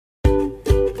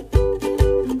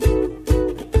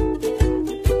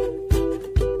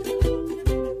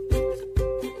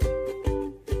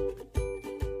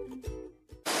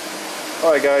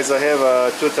Alright guys, I have a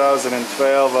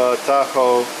 2012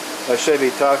 Tahoe, a Chevy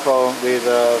Tahoe with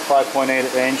a 5.8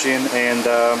 engine, and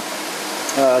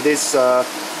this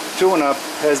tune-up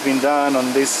has been done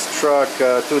on this truck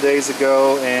 2 days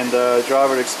ago, and the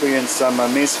driver experienced some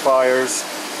misfires,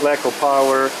 lack of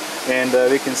power, and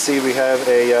we can see we have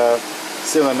a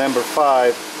cylinder number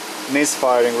 5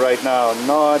 misfiring right now.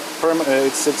 Not permanent,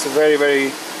 it's a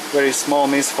very small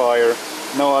misfire.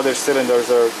 No other cylinders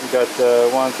are, we got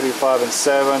 1, 3, 5 and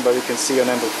 7, but you can see a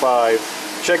number 5.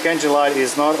 Check engine light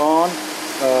is not on.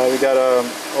 We got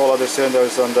all other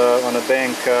cylinders on the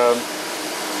bank,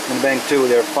 in bank 2,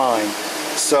 they're fine.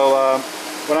 So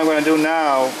what I'm going to do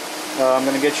now, I'm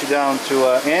going to get you down to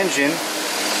engine,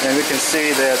 and we can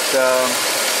see that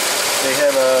they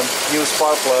have new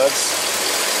spark plugs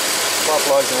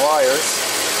and wires.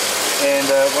 And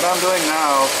what I'm doing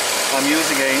now, I'm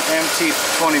using a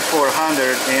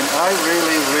MT2400, and I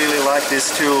really like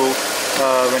this tool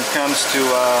when it comes to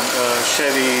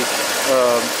Chevy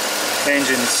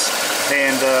engines.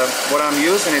 And what I'm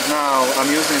using it now,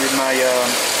 I'm using it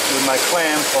with my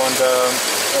clamp on the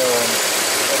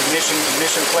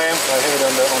ignition clamp. I have it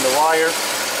on the wire.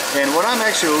 And what I'm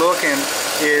actually looking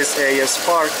is a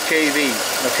spark KV.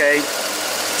 Okay,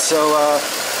 so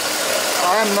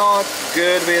I'm not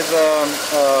good with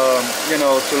you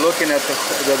know, to looking at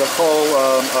the whole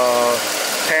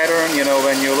pattern. You know,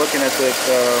 when you're looking at the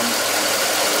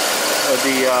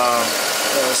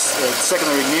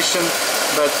secondary ignition,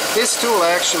 but this tool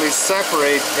actually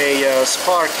separates a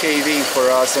spark KV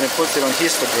for us, and it puts it on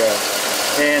histogram.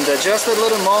 And just a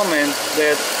little moment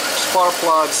that spark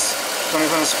plugs, when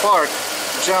a spark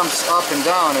jumps up and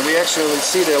down, and we actually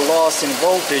see the loss in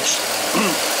voltage.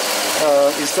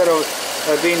 Instead of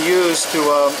being used to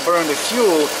burn the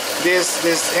fuel,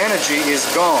 this energy is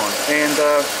gone. And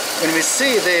when we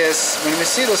see this, when we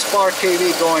see the spark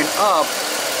KV going up,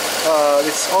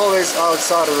 it's always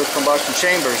outside of the combustion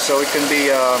chamber. So it can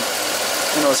be you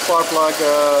know, spark plug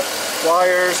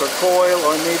wires or coil,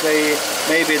 or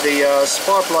maybe the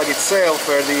spark plug itself,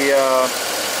 where the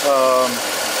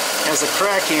has a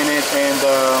crack in it, and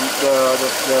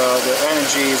the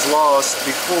energy is lost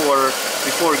before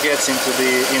it gets into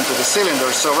the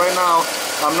cylinder. So right now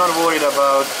I'm not worried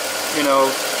about, you know,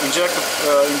 injector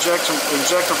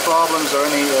problems or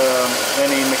any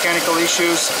mechanical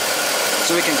issues.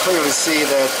 So we can clearly see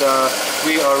that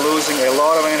we are losing a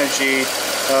lot of energy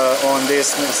on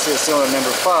this cylinder number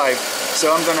 5.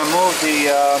 So I'm going to move the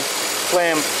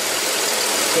clamp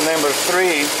to number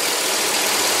 3.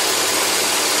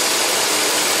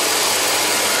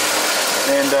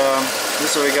 And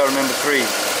this is what we got to remember: 3.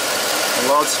 A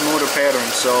lot smoother pattern,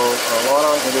 so a lot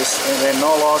of this, and then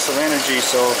no loss of energy.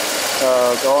 So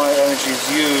all energy is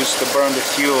used to burn the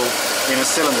fuel in a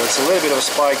cylinder. It's a little bit of a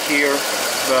spike here,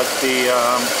 but the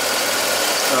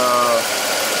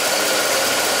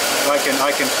I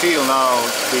can feel now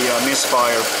the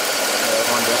misfire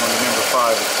on the number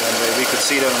 5, and we could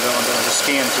see that on the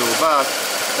scan too. But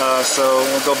so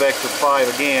we'll go back to 5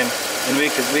 again, and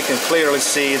we can clearly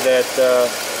see that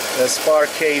the spark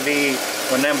KV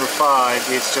on number 5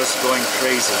 is just going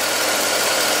crazy.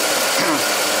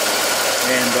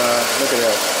 And look at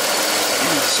that.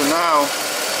 So now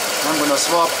I'm gonna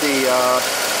swap the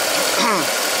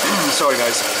sorry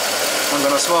guys, I'm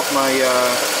gonna swap my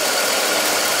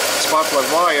spark plug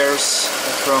wires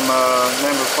from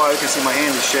number 5. You can see my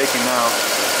hand is shaking now.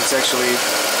 It's actually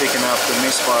picking up the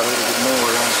misfire a little bit more.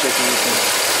 I'm checking if you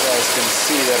guys can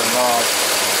see that or not,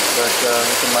 but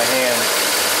look at my hand.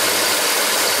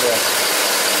 Yeah.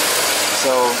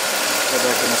 So go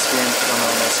back to my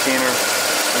scanner,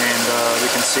 and we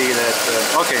can see that.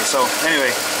 Okay, so anyway,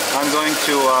 I'm going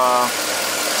to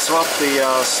swap the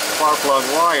spark plug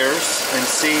wires and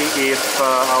see if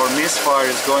our misfire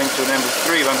is going to number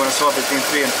 3. I'm going to swap between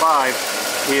 3 and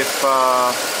 5. If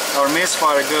our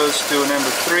misfire goes to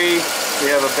number 3, we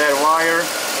have a bad wire.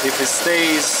 If it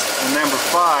stays on number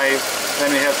 5, then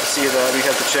we have to see that we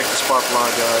have to check the spark plug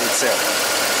itself.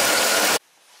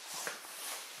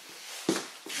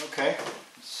 Okay,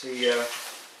 let's see.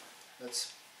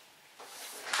 Let's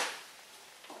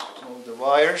move the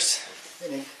wires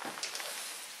and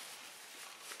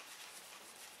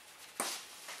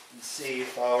see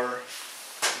if our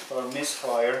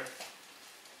misfire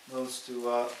goes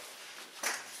to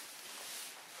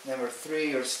number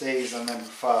 3 or stays on number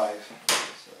 5.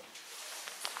 So,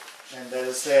 and as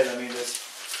I said, I mean,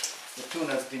 the tune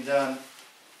has been done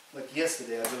like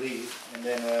yesterday, I believe, and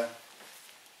then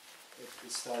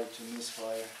it started to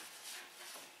misfire.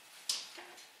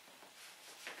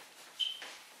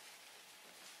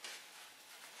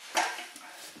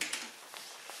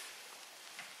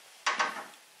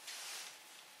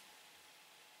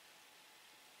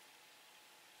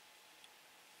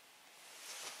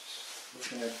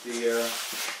 Looking at the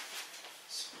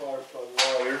spark plug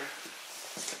wire.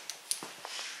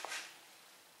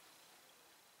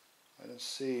 I don't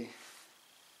see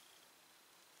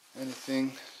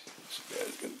anything.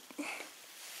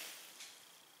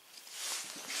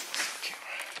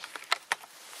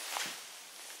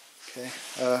 Okay.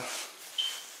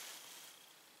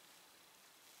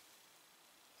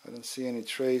 I don't see any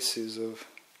traces of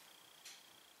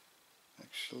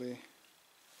actually.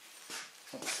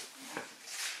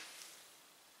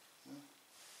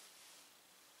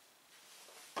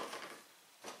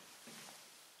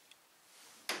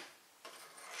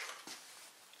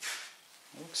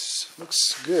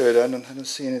 Looks good. I don't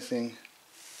see anything.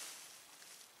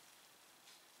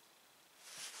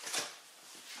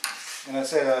 And I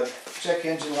said check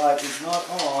engine light is not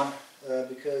on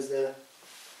because the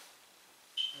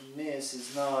miss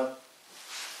is not.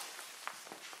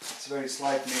 It's a very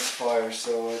slight misfire,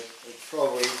 so it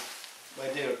probably by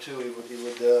a day or two it would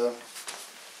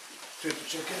trip to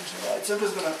check engine light. So I'm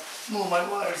just gonna move my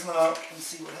wires now and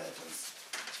see what happens.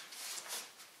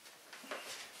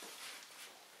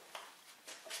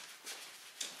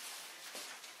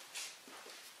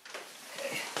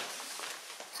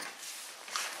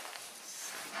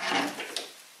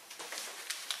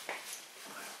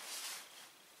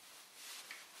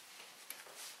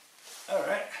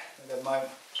 Alright, I got my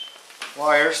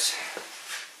wires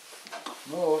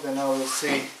moved, and now we'll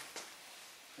see.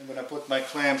 I'm going to put my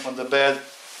clamp on the bed,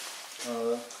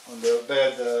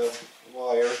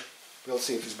 wire. We'll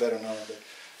see if it's better now.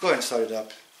 Go ahead and start it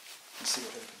up and see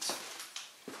what happens.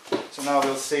 So now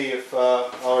we'll see if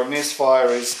our misfire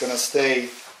is going to stay.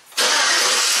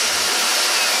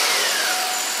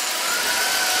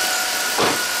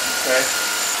 Okay.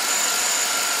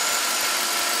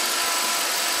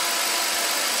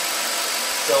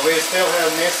 So we still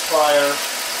have misfire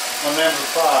on number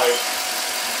 5.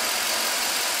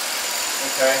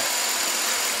 Okay.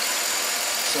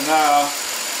 So now,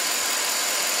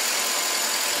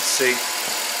 let's see.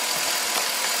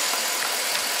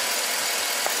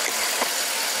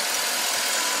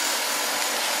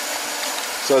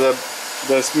 So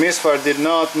the misfire did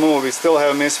not move. We still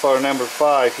have misfire number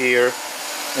 5 here,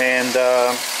 and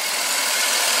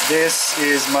this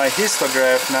is my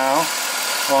histograph now.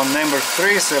 On number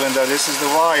 3 cylinder, this is the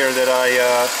wire that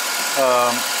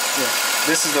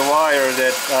this is the wire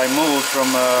that I moved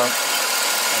from.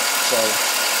 Sorry.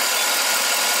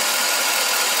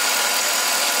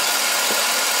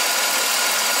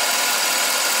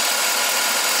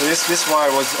 So this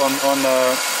wire was on.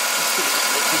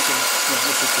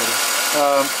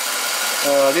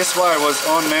 This wire was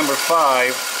on number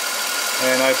 5,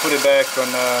 and I put it back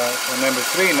on number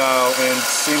 3 now, and it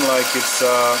seemed like it's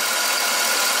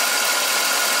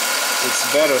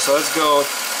better. So let's go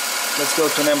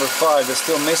to number 5. They're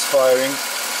still misfiring.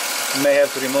 You may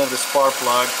have to remove the spark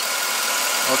plug.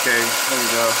 Okay, there we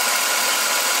go.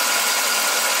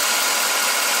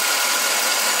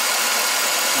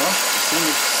 Well,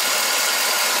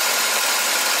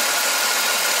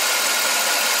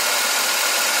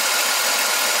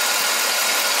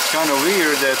 it's kind of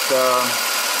weird that the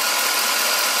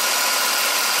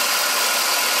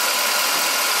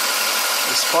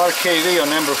spark KV on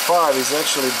number 5 is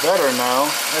actually better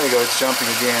now. There you go, it's jumping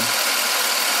again.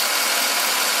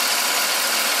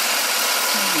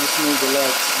 Just move the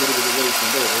light a little bit away from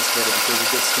there. That's better because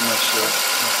it gets too much.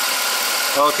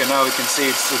 Okay, now we can see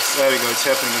it's there we go, it's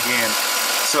happening again.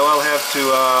 So I'll have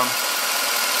to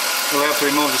we'll have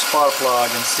to remove the spark plug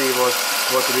and see what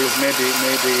it is. Maybe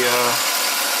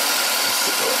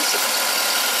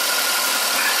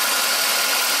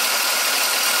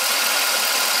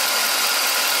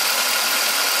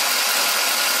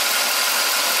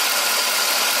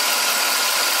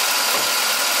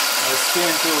spin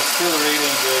tool still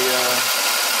reading the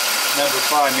number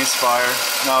 5 misfire.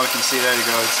 Now we can see, there you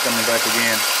go, it's coming back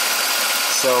again.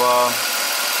 So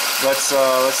let's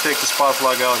take the spark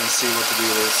plug out and see what the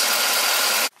deal is.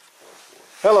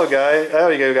 Hello guys, there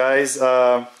you go guys.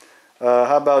 How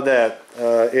about that?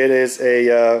 It is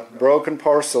a broken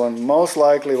porcelain. Most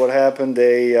likely what happened,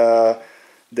 they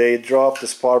dropped the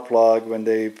spark plug when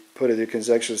they put it. You can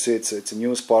actually see it's a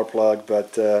new spark plug,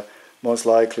 but most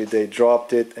likely they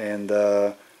dropped it and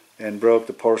broke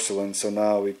the porcelain. So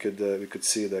now we could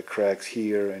see the cracks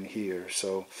here and here.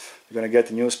 So we're gonna get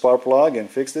the new spark plug and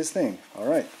fix this thing. All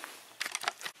right.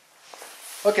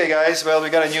 Okay, guys. Well, we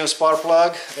got a new spark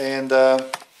plug, and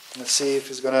let's see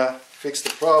if it's gonna fix the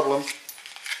problem.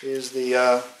 Here's the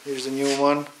new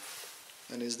one,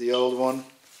 and here's the old one.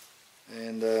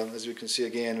 And as you can see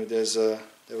again,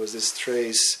 there was this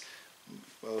trace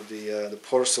the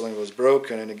porcelain was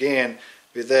broken. And again,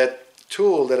 with that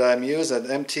tool that I'm using,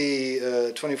 that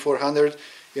MT2400,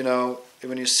 you know,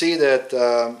 when you see that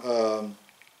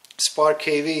spark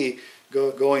KV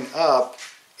going up,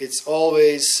 it's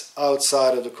always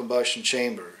outside of the combustion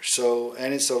chamber. So,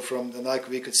 from the like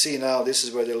we could see now, this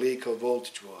is where the leak of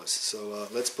voltage was. So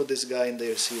let's put this guy in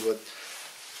there, see what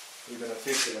we're gonna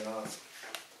fix it or not.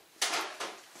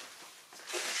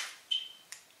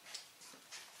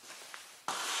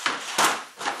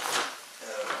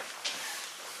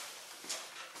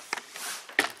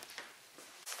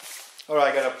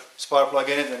 Alright, I got a spark plug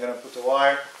in it, and I'm going to put the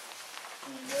wire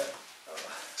in there.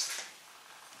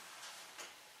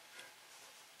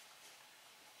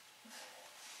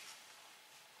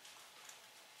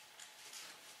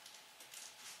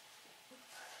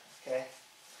 Okay.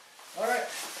 Alright.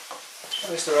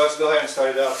 Mr. Ross, go ahead and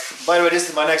start it up. By the way, this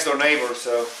is my next door neighbor,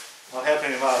 so I'm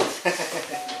helping him out.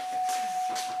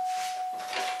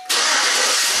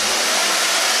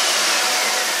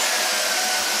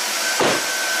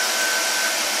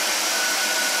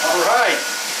 Alright,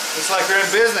 looks like we're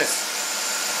in business.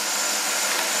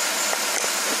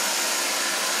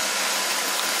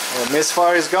 Well,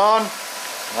 Misfire is gone.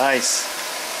 Nice.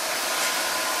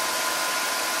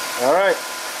 Alright.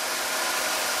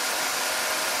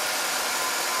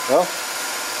 Well,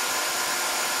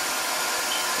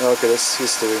 okay, that's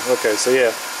history. Okay, so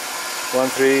yeah, 1,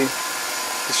 3.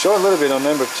 It's showing a little bit on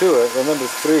number 2, or number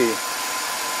 3,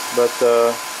 but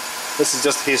this is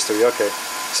just history. Okay,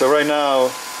 so right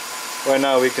now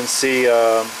we can see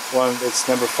it's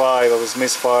number 5. I was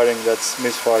misfiring. That's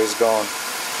misfire is gone.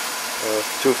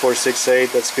 2, 4, 6,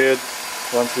 8. That's good.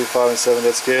 1, 3, 5, and 7.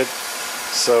 That's good.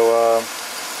 So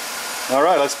all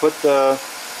right, let's put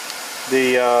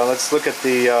let's look at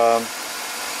the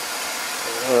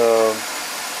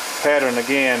pattern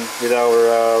again with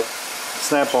our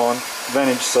snap-on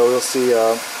Vantage. So we'll see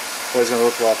what it's going to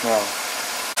look like now.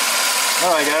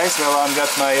 Alright guys, well I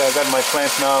got my clamp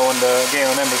now on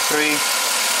on number 3,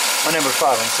 on number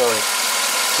 5, I'm sorry.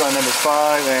 So on number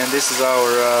 5, and this is our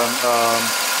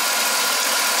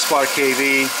spark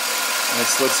KV, and it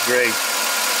looks great.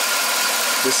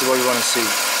 This is what we want to see.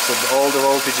 So all the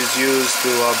voltage is used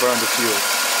to burn the fuel.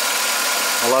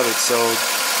 I love it. So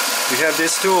if you have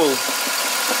this tool,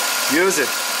 use it.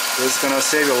 It's gonna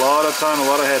save you a lot of time, a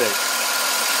lot of headache.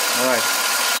 Alright.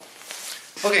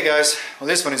 Okay guys, well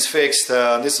this one is fixed.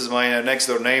 This is my next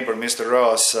door neighbor, Mr.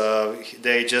 Ross.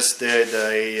 They just did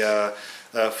a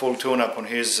full tune-up on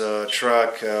his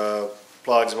truck,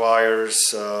 plugs,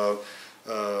 wires,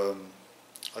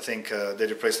 I think they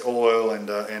replaced oil and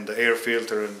the air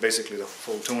filter, and basically the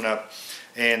full tune-up.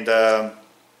 And a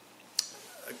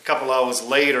couple hours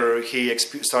later, he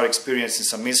started experiencing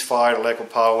some misfire, lack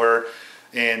of power,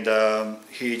 and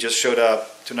he just showed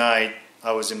up tonight.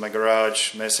 I was in my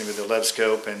garage messing with the lead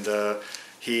scope, and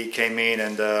he came in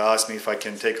and asked me if I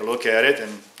can take a look at it,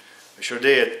 and I sure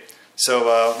did.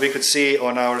 So we could see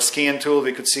on our scan tool,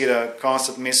 we could see the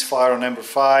constant misfire on number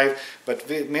 5, but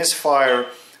misfire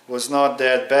was not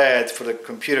that bad for the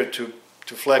computer to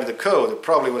flag the code. It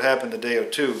probably would happen a day or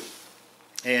two.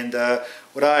 And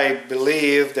what I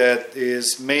believe that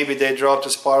is maybe they dropped a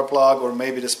spark plug, or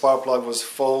maybe the spark plug was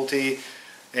faulty,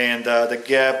 and the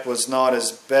gap was not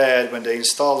as bad when they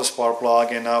installed the spark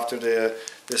plug, and after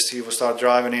he will start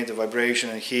driving it, the vibration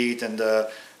and heat, and the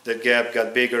gap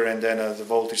got bigger, and then the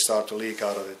voltage started to leak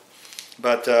out of it.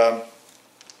 But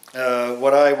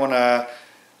what I want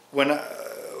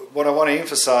to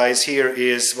emphasize here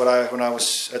is when I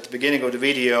was at the beginning of the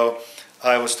video,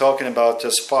 I was talking about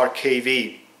spark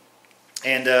KV,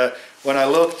 and when I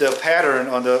looked the pattern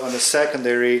on the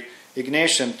secondary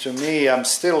ignition, to me, I'm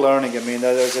still learning. I mean,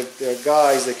 there are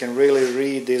guys that can really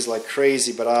read this like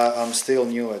crazy, but I'm still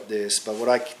new at this. But what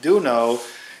I do know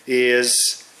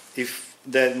is I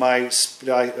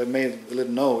made a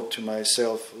little note to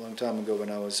myself a long time ago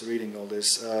when I was reading all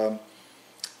this.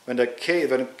 When spark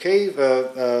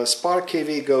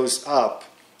KV goes up,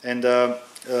 and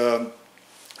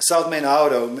South Main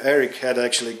Auto, Eric had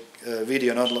actually a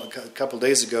video not a couple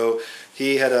days ago.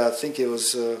 He had I think it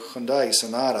was Hyundai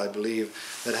Sonata, I believe,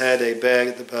 that had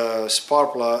a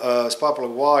spark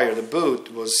plug wire. The boot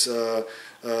was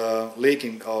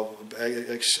leaking.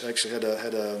 Actually had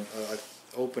a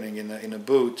opening in a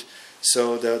boot,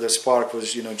 so the spark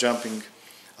was jumping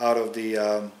out of the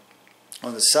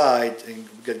on the side and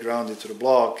get grounded to the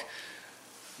block.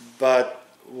 But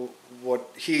what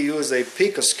he used a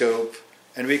picoscope,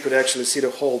 and we could actually see the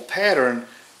whole pattern.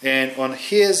 And on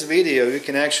his video, you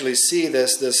can actually see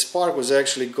this. The spark was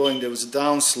actually going. There was a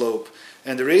downslope,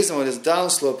 and the reason why this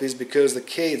downslope is because the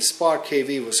spark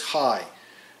KV was high.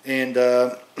 and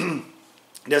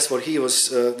that's what he was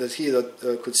that he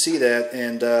could see that,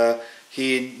 and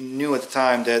he knew at the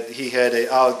time that he had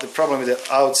the problem with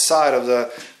the outside of the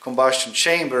combustion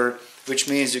chamber, which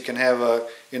means you can have a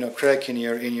crack in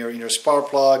your spark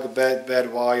plug,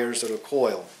 bad wires, or a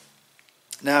coil.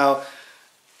 Now,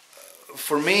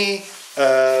 for me,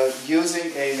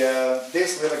 using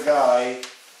this little guy,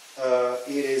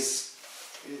 it is,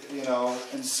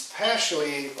 and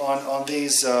especially on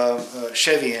these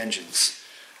Chevy engines,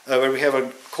 where we have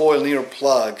a coil near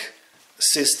plug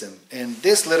system, and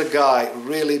this little guy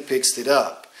really picks it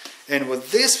up. And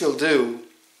what this will do,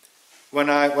 when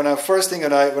I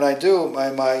do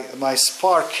my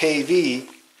spark KV,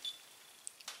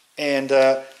 and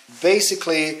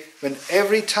basically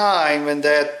every time when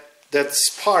that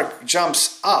spark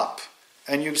jumps up,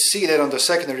 and you see that on the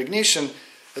secondary ignition,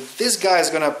 this guy is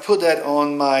going to put that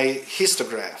on my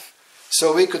histograph.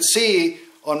 So we could see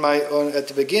at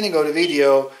the beginning of the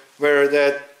video where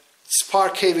that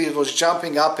spark KV was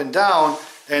jumping up and down,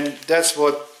 and that's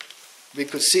what we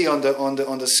could see on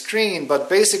the screen. But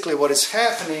basically what is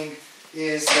happening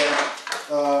is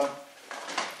that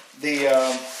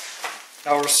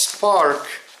our spark,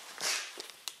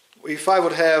 if I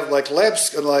would have like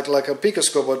a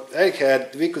picoscope what Eric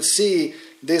had, we could see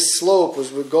this slope was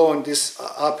going this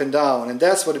up and down, and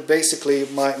that's what basically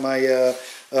my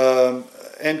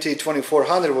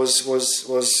MT2400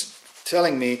 was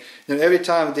telling me. And every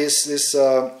time this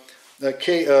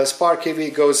spark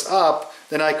KV goes up,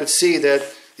 then I could see that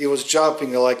it was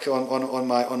jumping like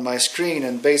on my screen,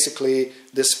 and basically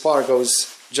this spark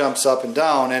jumps up and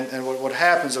down. And what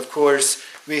happens, of course,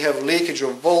 we have leakage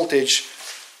of voltage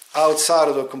outside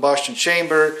of the combustion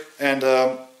chamber, and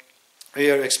we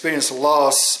experience a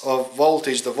loss of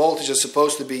voltage. The voltage is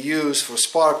supposed to be used for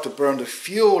spark to burn the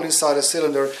fuel inside the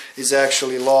cylinder is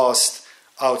actually lost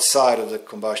outside of the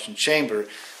combustion chamber.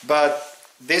 But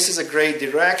this is a great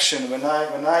direction. When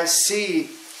I see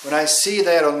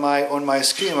that on my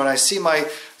screen, when I see my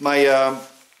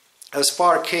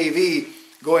spark KV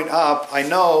going up, I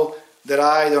know that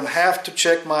I don't have to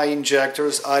check my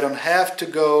injectors. I don't have to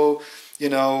go,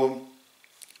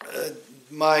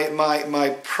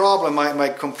 my problem, my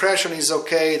compression is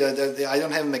okay. That I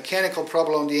don't have a mechanical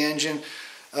problem on the engine.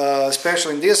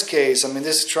 Especially in this case, I mean,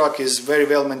 this truck is very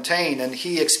well maintained, and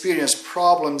he experienced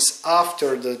problems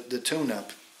after the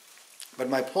tune-up. But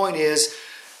my point is,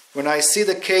 when I see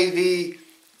the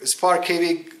spark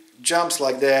KV jumps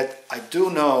like that, I do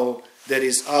know that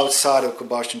is outside of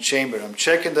combustion chamber. I'm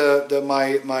checking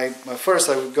my first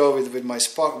I would go with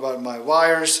my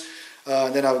wires,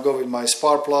 then I would go with my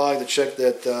spark plug to check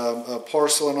that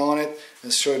porcelain on it,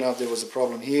 and sure enough there was a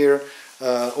problem here,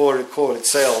 or the coil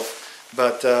itself.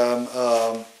 But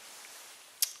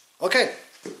okay,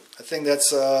 I think that's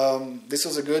this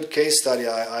was a good case study.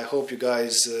 I hope you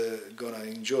guys gonna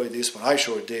enjoy this one. I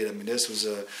sure did. I mean, this was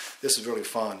really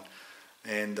fun.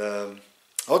 And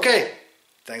okay,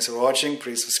 thanks for watching.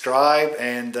 Please subscribe,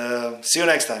 and see you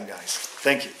next time, guys.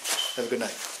 Thank you. Have a good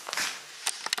night.